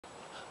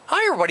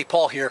Hi everybody,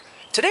 Paul here.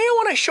 Today I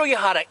want to show you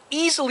how to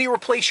easily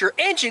replace your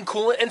engine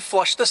coolant and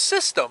flush the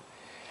system.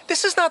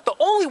 This is not the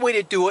only way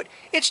to do it,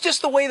 it's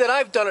just the way that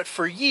I've done it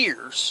for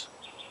years.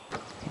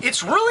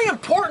 It's really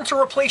important to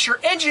replace your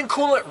engine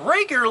coolant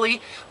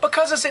regularly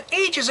because as it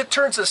ages it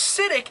turns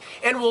acidic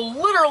and will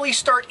literally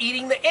start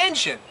eating the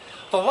engine.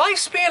 The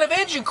lifespan of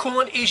engine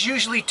coolant is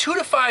usually 2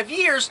 to 5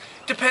 years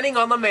depending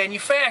on the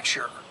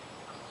manufacturer.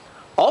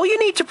 All you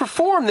need to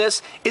perform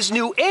this is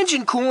new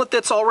engine coolant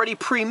that's already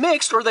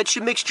pre-mixed or that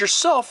you mixed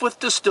yourself with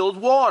distilled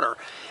water.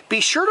 Be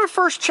sure to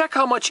first check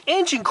how much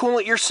engine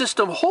coolant your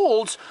system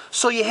holds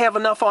so you have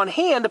enough on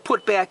hand to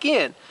put back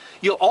in.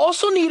 You'll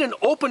also need an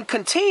open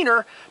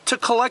container to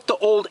collect the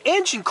old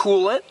engine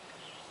coolant,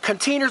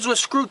 containers with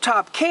screw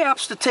top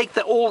caps to take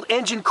the old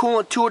engine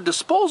coolant to a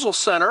disposal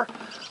center,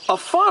 a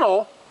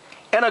funnel,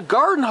 and a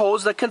garden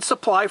hose that can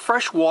supply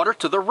fresh water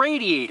to the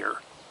radiator.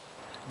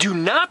 Do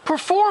not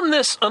perform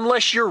this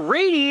unless your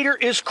radiator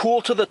is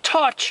cool to the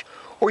touch,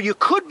 or you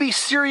could be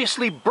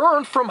seriously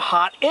burned from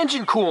hot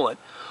engine coolant.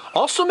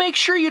 Also make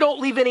sure you don't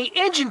leave any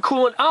engine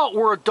coolant out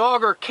where a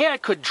dog or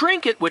cat could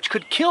drink it, which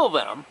could kill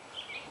them.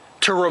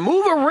 To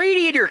remove a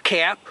radiator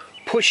cap,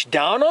 push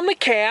down on the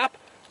cap,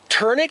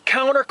 turn it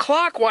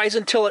counterclockwise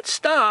until it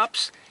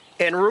stops,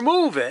 and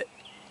remove it.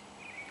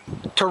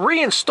 To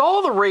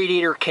reinstall the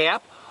radiator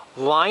cap,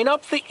 line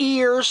up the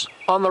ears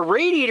on the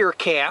radiator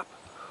cap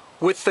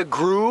with the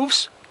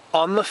grooves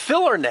on the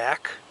filler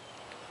neck.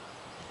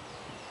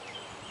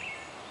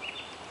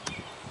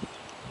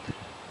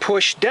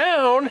 Push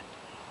down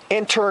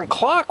and turn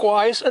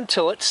clockwise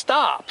until it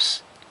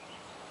stops.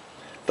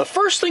 The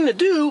first thing to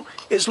do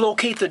is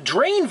locate the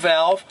drain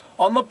valve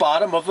on the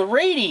bottom of the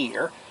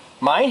radiator.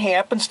 Mine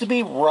happens to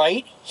be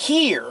right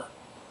here.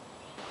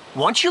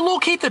 Once you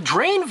locate the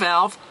drain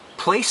valve,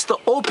 place the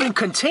open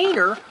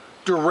container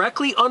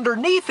directly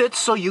underneath it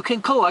so you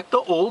can collect the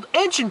old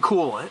engine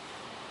coolant.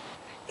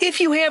 If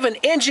you have an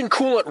engine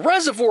coolant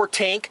reservoir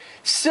tank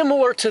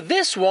similar to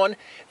this one,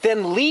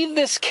 then leave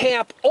this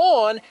cap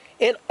on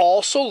and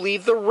also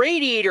leave the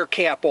radiator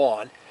cap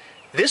on.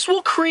 This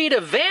will create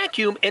a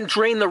vacuum and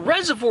drain the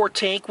reservoir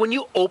tank when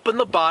you open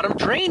the bottom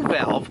drain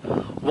valve.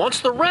 Once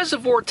the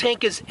reservoir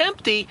tank is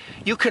empty,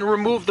 you can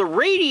remove the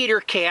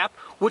radiator cap,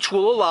 which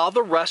will allow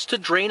the rest to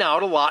drain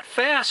out a lot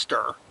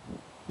faster.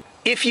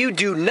 If you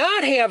do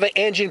not have an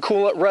engine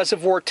coolant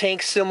reservoir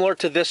tank similar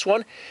to this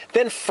one,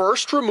 then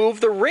first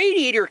remove the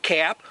radiator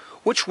cap,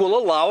 which will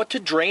allow it to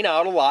drain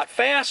out a lot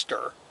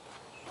faster.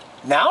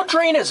 Now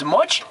drain as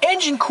much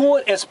engine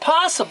coolant as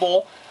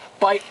possible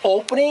by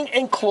opening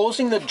and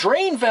closing the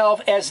drain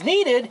valve as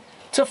needed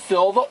to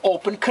fill the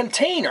open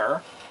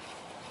container.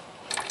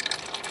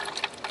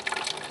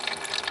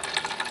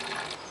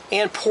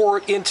 And pour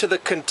it into the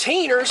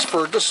containers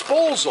for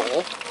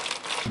disposal.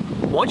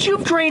 Once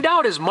you've drained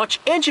out as much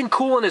engine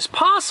coolant as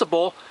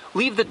possible,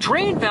 leave the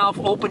drain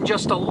valve open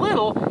just a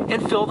little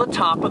and fill the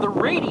top of the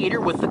radiator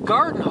with the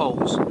garden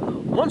hose.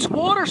 Once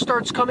water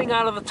starts coming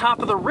out of the top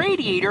of the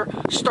radiator,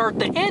 start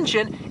the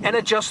engine and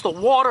adjust the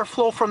water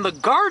flow from the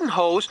garden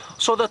hose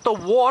so that the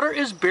water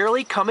is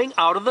barely coming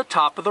out of the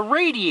top of the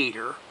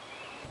radiator.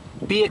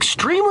 Be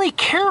extremely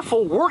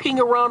careful working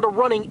around a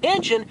running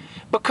engine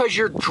because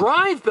your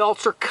drive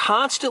belts are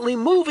constantly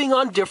moving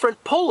on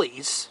different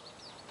pulleys.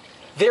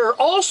 There are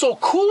also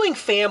cooling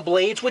fan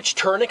blades which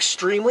turn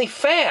extremely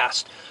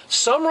fast.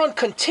 Some run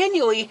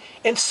continually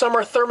and some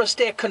are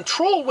thermostat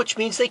controlled, which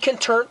means they can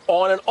turn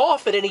on and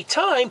off at any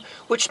time,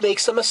 which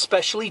makes them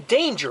especially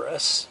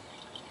dangerous.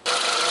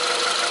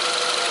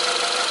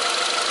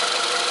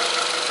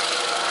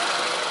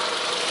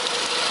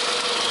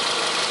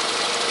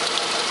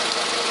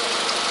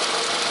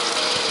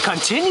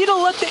 Continue to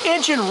let the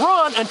engine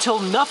run until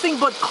nothing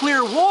but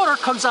clear water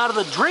comes out of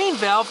the drain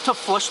valve to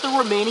flush the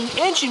remaining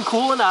engine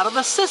coolant out of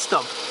the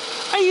system.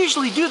 I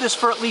usually do this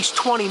for at least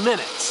 20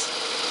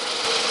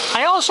 minutes.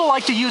 I also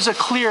like to use a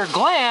clear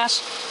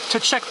glass to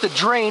check the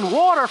drain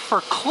water for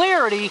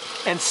clarity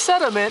and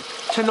sediment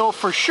to know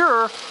for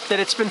sure that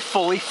it's been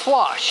fully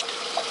flushed.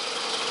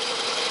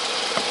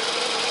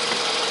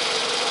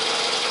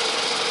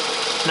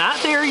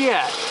 Not there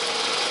yet.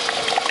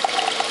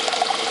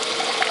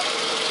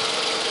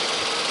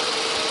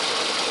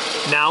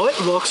 Now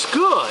it looks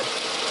good.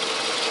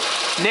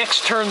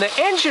 Next, turn the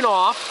engine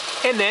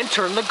off and then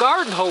turn the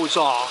garden hose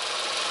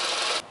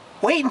off.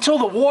 Wait until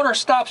the water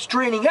stops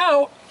draining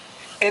out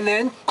and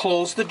then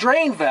close the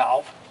drain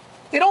valve.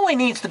 It only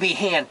needs to be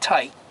hand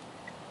tight.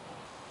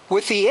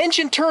 With the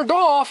engine turned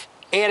off,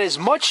 add as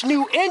much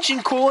new engine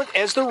coolant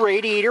as the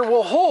radiator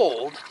will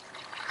hold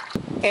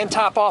and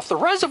top off the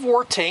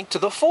reservoir tank to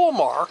the full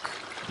mark.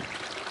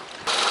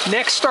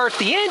 Next, start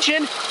the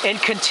engine and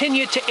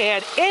continue to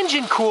add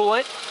engine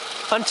coolant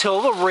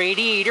until the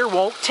radiator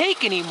won't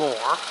take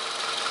anymore.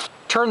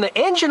 Turn the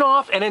engine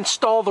off and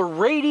install the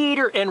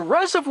radiator and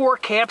reservoir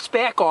caps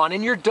back on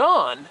and you're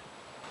done.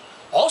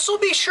 Also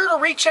be sure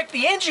to recheck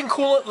the engine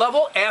coolant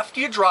level after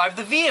you drive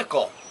the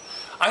vehicle.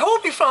 I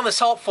hope you found this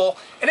helpful,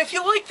 and if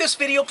you like this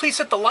video, please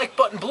hit the like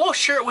button below,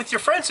 share it with your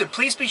friends, and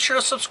please be sure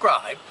to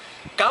subscribe.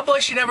 God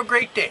bless you and have a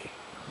great day.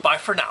 Bye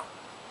for now.